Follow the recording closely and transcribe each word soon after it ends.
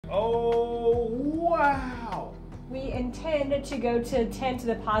Oh, wow. We intend to go to 10 to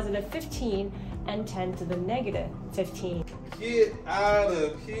the positive 15 and 10 to the negative 15. Get out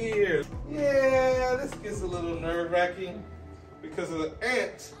of here. Yeah, this gets a little nerve-wracking because the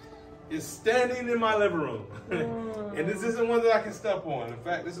ant is standing in my living room. And this isn't one that I can step on. In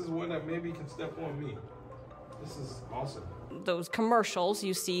fact, this is one that maybe can step on me. This is awesome. Those commercials,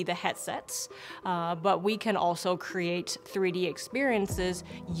 you see the headsets, but we can also create 3D experiences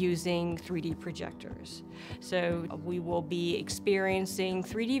using 3D projectors. So we will be experiencing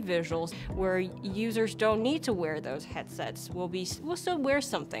 3D visuals where users don't need to wear those headsets. We'll still wear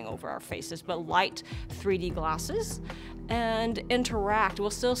something over our faces, but light 3D glasses and interact.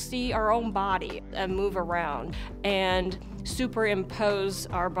 We'll still see our own body and move around and superimpose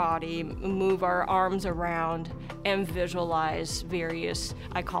our body, move our arms around, and visualize various,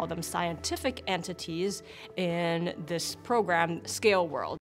 I call them scientific entities in this program, Scale World.